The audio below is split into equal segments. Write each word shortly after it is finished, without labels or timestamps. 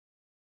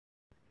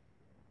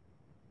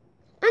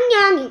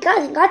이야기가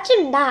아닌 것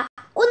같습니다.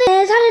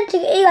 오늘의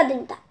사전책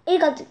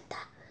읽어드립니다.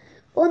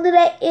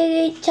 오늘의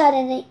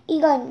 1차례는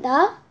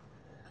이거입니다.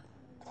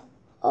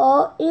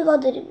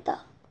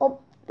 읽어드립니다.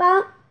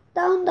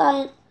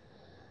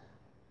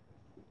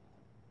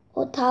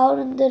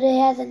 다운로드를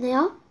해야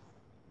되네요.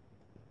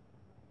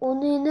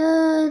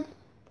 오늘은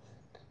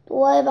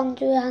노아의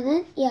방주에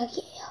하는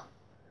이야기예요.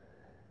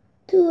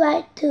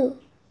 2R2.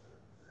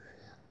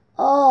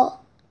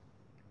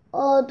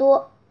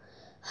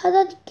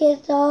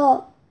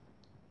 하나님께서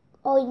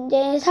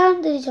이제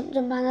사람들이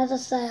점점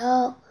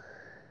많아졌어요.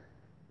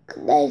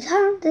 근데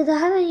사람들은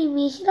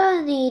하나님이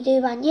싫어하는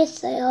일을 많이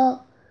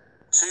했어요.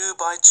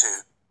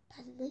 2x2.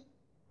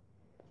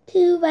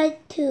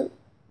 2x2.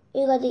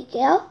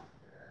 읽어드릴게요.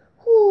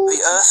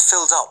 The earth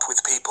filled up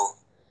with people,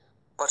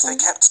 but they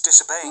kept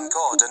disobeying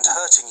God and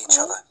hurting each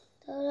other.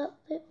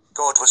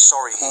 God was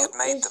sorry he had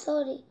made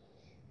them.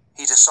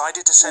 He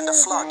decided to send a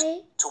flood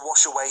to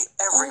wash away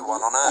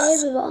everyone on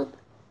earth.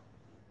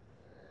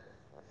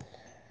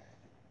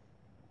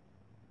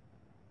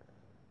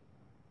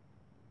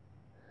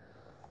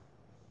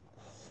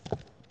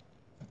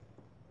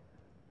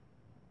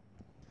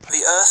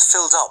 The earth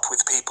filled up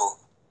with people,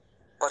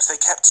 but they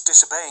kept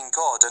disobeying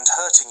God and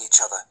hurting each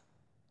other.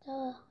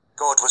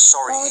 God was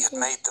sorry he had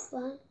made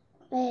them.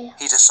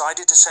 He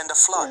decided to send a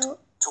flood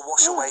to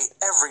wash away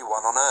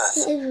everyone on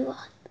earth.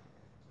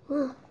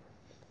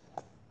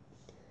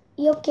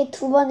 이렇게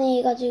두 번에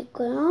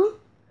읽어줄까요?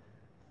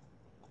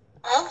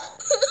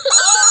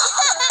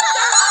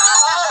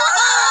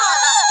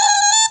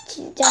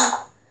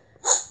 진짜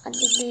안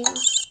됐네요.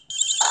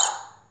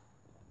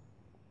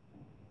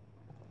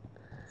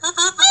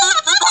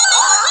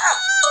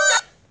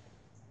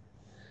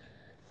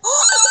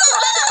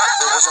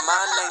 There was a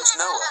man named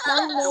Noah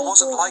who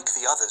wasn't like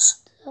the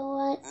others.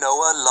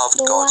 Noah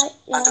loved God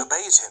and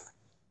obeyed him.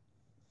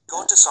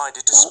 God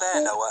decided to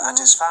spare Noah and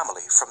his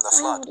family from the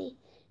flood.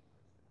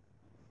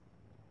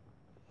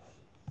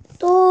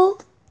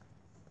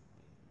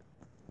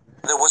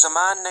 There was a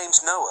man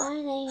named Noah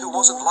who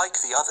wasn't like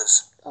the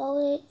others.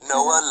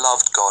 Noah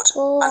loved God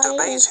and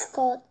obeyed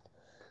him.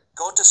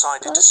 God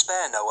decided to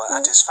spare Noah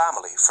and his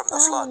family from the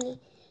flood.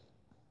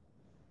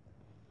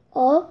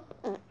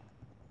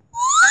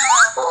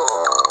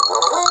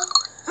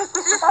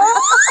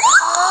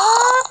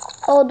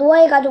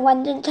 노아의 가족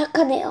완전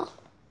착하네요.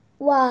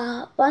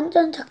 와,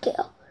 완전 착해요.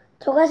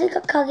 제가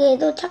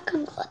생각하기에도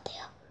착한 것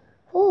같아요.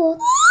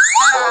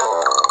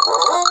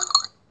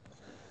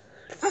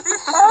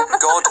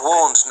 God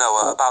warned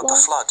Noah about the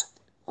flood.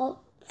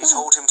 He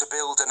told him to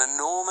build an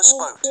enormous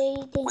boat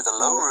with a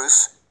low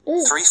roof,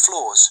 3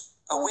 floors,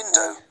 a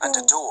window and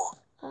a door.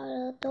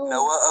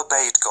 Noah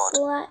obeyed God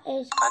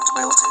and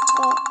built it.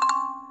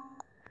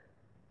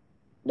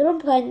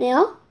 누름표가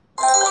있네요.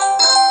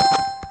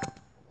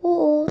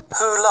 Who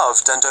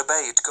loved and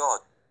obeyed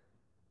God?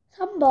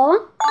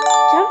 3번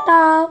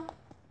정답.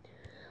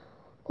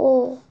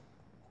 와,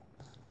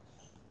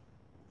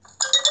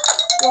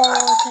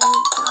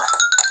 잘한다.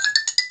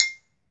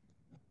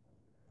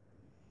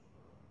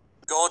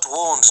 God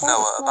warned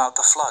Noah about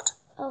the flood.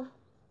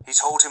 He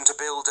told him to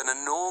build an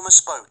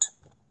enormous boat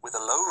with a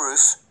low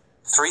roof,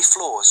 3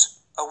 floors,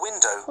 a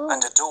window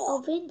and a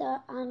door.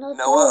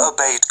 Noah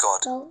obeyed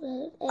God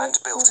and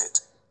built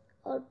it.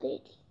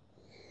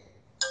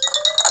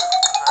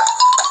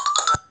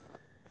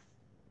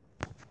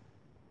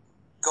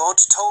 God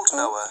told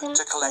Noah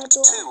to collect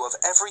 2 of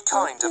every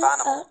kind of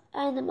animal,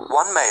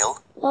 1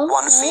 male,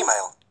 1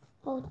 female.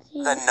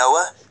 Then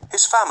Noah,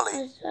 his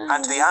family,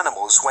 and the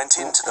animals went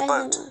into the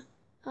boat.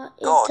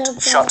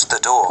 God shut the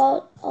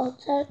door.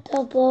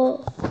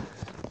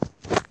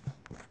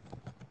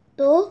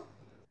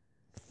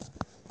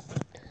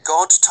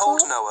 God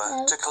told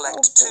Noah to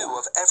collect 2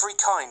 of every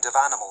kind of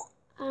animal,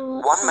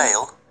 1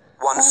 male,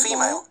 1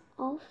 female.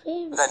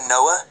 Then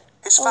Noah,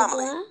 his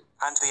family,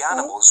 and the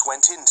animals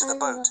went into the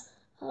boat.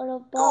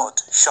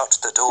 God shut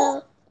the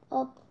door.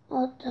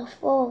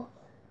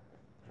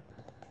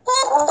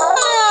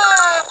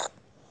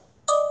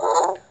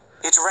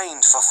 It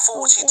rained for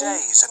 40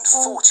 days and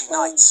 40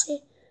 nights.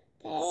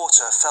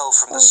 Water fell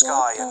from the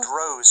sky and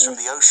rose from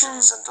the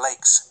oceans and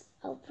lakes.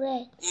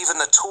 Even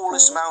the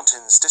tallest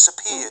mountains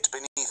disappeared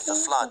beneath the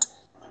flood.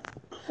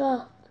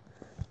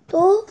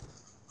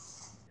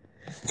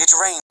 It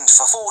rained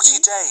for 40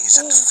 days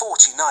and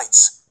 40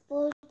 nights.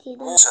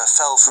 Water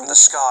fell from the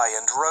sky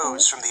and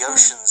rose from the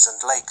oceans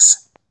and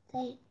lakes.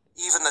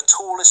 Even the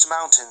tallest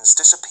mountains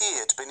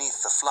disappeared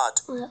beneath the flood.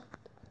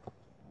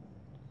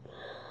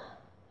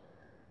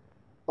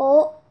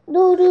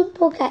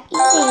 노름표가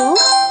있네요.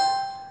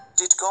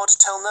 Did God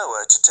tell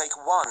Noah to take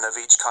 1 of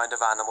each kind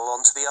of animal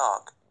onto the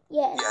ark?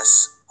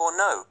 Yes or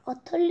no?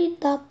 틀린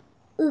답,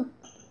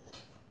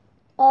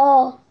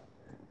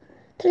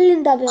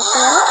 틀린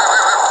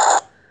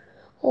답이었어요.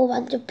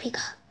 만족피가.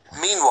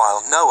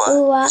 Meanwhile,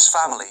 Noah, his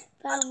family,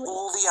 and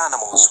all the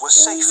animals were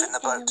safe in the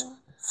boat,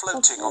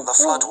 floating on the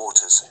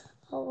floodwaters.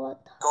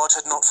 God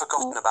had not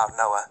forgotten about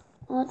Noah,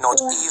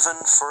 not even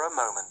for a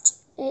moment.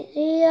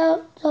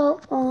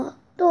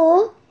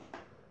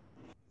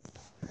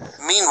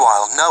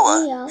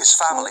 Noah, his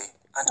family,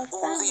 and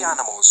all the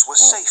animals were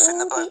safe in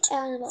the boat,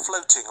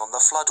 floating on the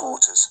flood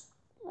waters.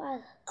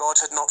 God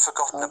had not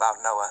forgotten about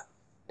Noah,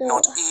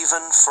 not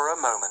even for a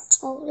moment.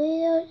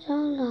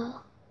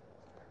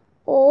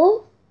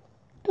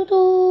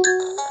 또도.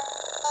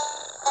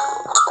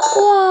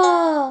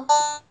 우와.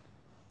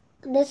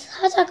 근데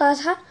사자가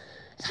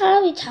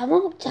사람이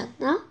잡아먹지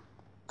않나?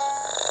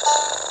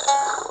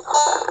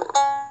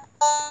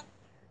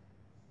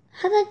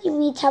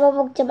 하나님이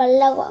잡아먹지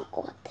말라고 한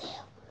것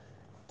같아요.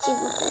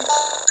 지금은.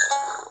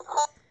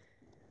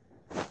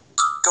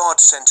 God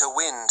sent a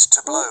wind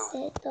to blow.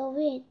 The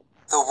wind.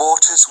 The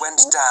waters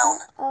went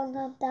down.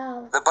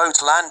 The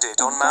boat landed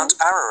on Mount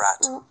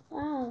Ararat.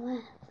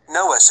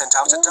 Noah sent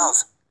out a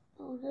dove.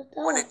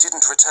 When it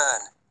didn't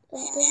return,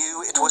 he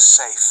knew it was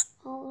safe.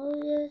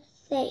 Wind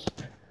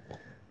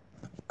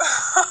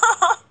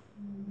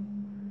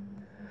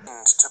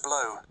to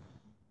blow.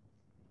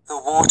 The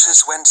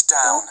waters went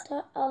down.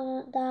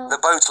 The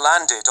boat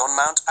landed on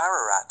Mount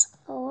Ararat.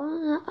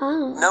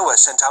 Noah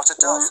sent out a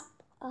dove.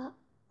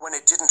 When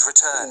it didn't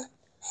return,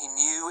 he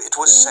knew it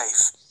was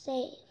safe.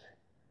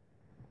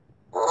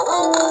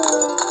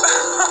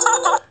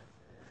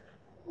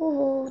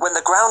 When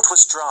the ground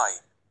was dry,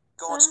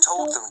 God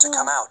told them to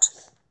come out.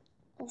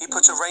 He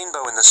put a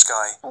rainbow in the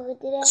sky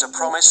as a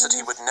promise that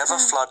he would never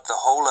flood the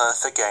whole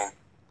earth again.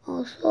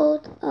 God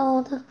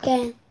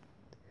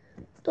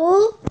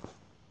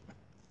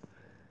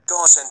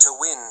sent a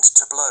wind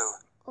to blow.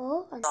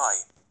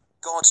 Dry.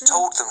 God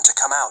told them to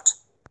come out.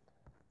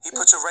 He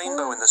put a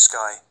rainbow in the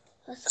sky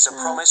as a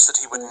promise that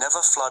he would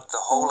never flood the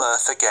whole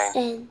earth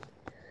again.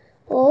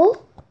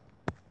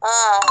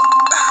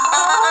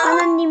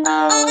 하나님이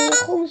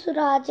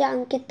홍수를 하지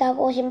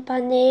않겠다고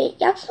심판을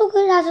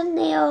약속을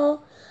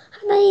하셨네요.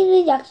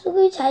 하나님은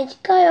약속을 잘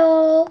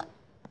지켜요.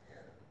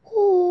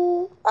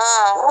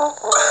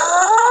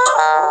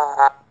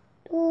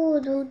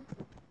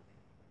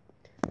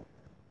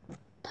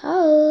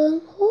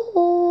 다음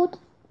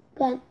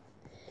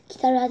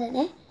기다려야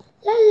되네.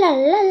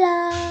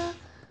 랄랄랄라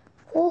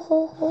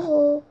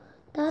호호호호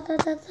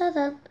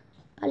다다다다단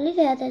빨리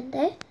해야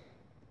되는데.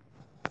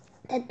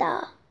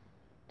 됐다.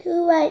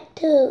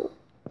 2x2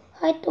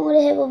 활동을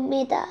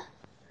해봅니다.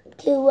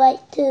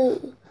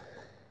 2x2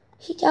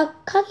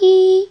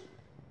 시작하기.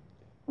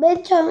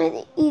 맨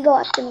처음에는 이거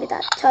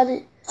같습니다.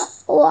 저는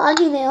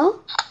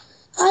아니네요.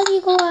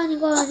 아니고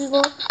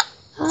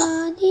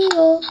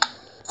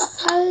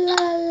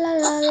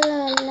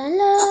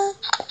알랄랄랄랄라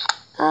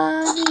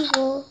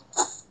아니고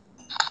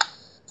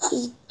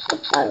이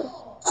똑바로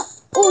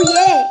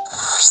오예.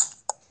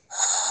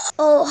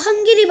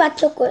 한 길이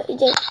맞췄고요.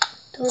 이제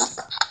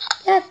도니까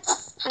야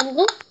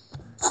아니고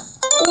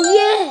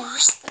오예.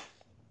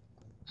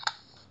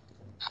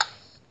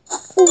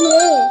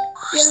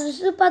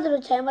 연습받으러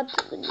잘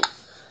맞췄군요.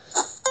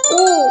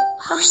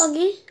 한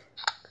방에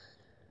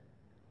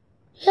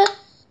야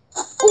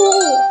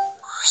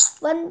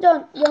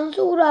완전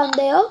연속으로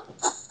하는데요.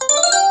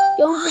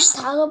 연습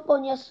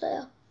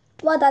 5번이었어요.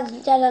 와, 나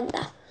진짜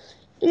잘한다.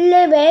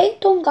 1레벨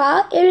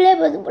통과.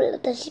 1레벨은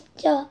몰라도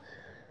쉽죠.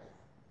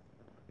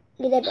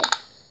 2레벨.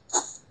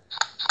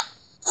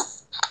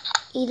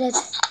 2레벨.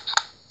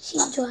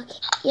 신중하게.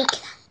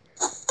 이렇게다.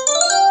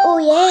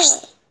 오예.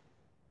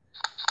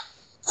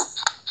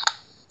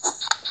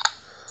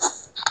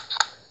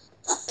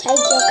 잘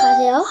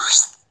기억하세요.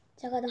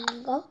 제가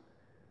넣는 거.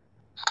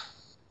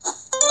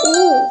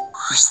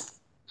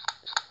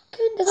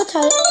 내가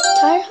잘하네.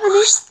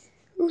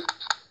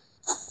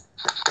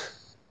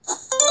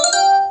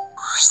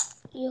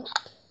 이렇게.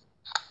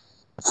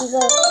 이거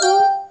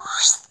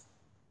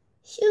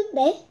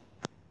쉬운데?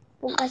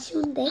 뭔가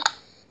쉬운데?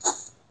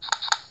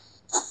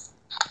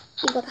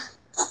 이거다.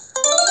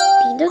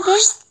 비둘기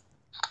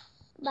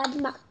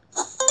마지막.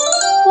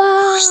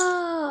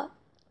 와,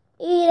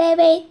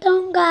 1레벨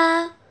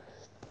통과.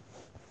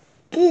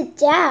 Good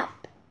job.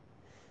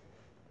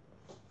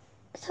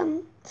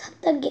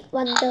 3단계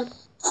완전.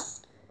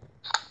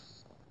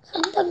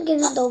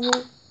 3단계는 너무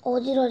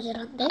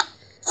어지러지란데?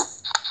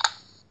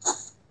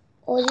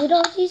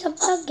 어지러지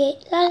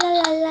 3단계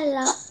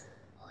랄랄랄랄라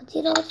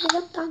어지러지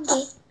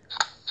 3단계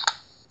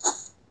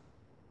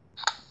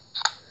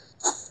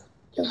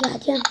여기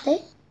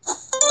아니었는데?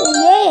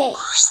 오예!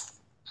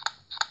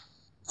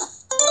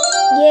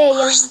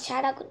 연습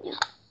잘하군요.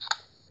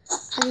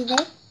 아니네?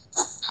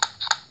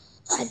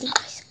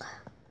 아닌가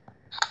있을까요?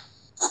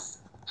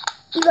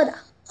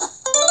 이거다.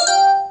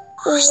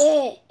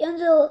 오예!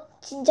 연습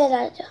진짜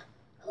잘하죠.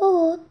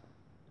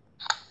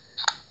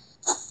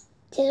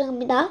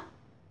 죄송합니다.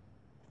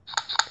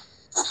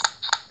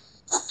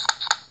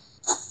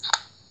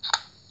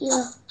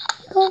 이거다.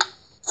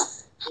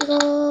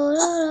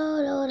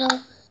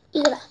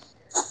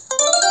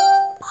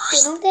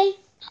 노란색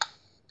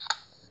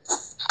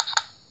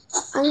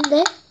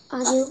아닌데?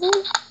 아니고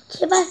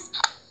제발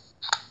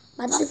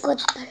만든 거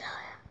좀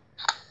달라와요.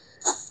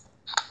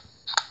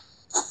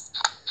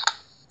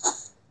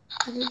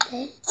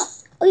 아닌데?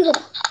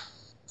 이거다.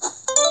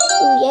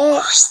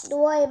 오예.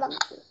 노아의 방주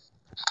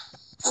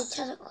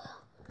찾을 거야.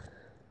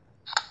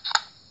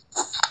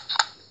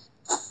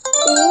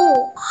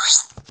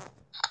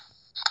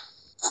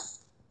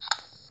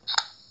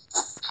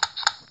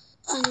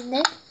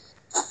 아닌데?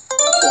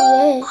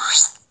 오예.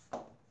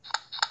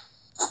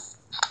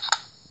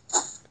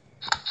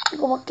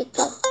 이거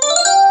맞겠죠?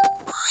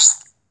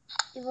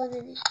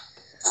 이번에는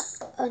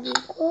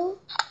아니고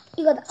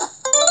이거다.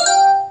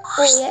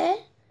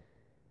 오예.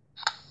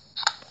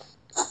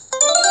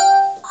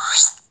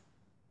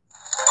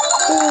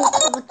 오,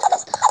 다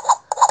맞췄다.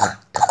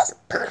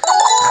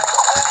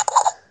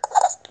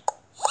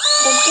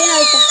 몇 개나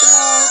있었구나.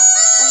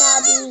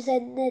 하나, 둘,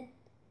 셋, 넷.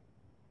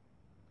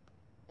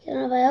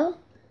 기다려봐요.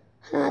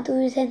 하나,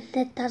 둘, 셋,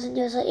 넷, 다섯,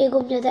 여섯,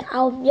 일곱, 여덟,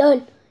 아홉,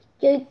 열.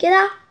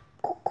 10개나?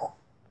 콕콕.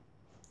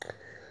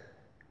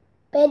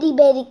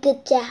 베리베리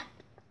굿잡.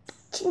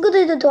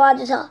 친구들도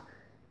도와줘서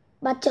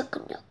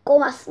맞췄군요.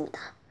 고맙습니다.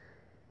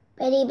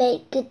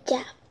 베리베리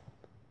굿잡.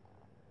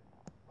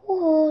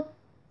 오,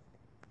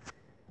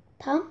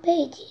 다음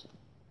페이지.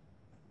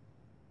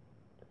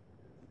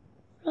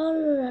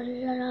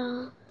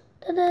 랄랄랄라.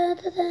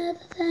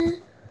 따다다다다다.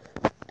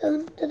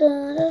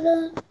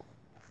 딴따다다다.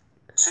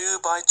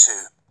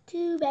 2x2.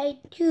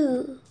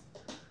 2x2.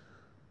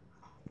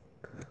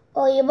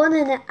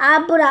 이번에는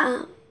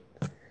아브라함.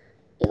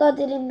 이거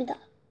드립니다.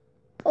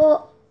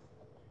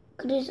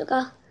 그릴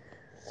수가.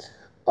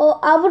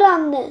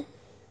 아브라함은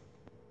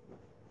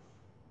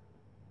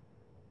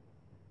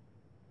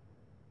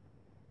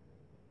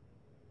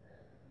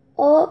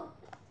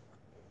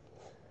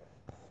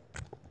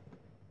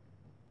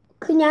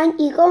그냥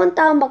이거만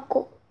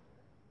다운받고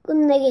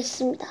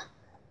끝내겠습니다.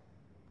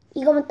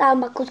 이거만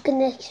다운받고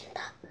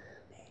끝내겠습니다.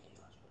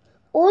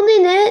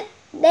 오늘은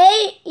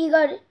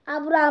내일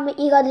아브라함을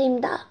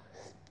읽어드립니다.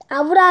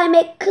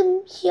 아브라함의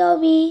큰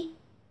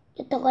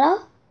시험이였던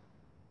거라?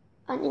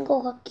 아닌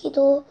것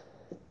같기도.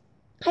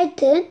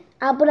 하여튼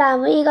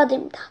아브라함을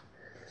읽어드립니다.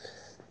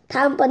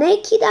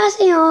 다음번에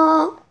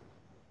기대하세요.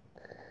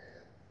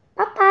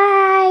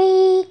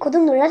 빠빠이.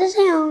 구독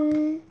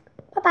눌러주세요.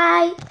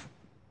 빠빠이.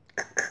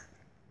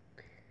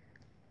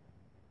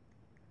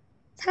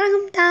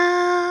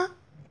 사랑합니다.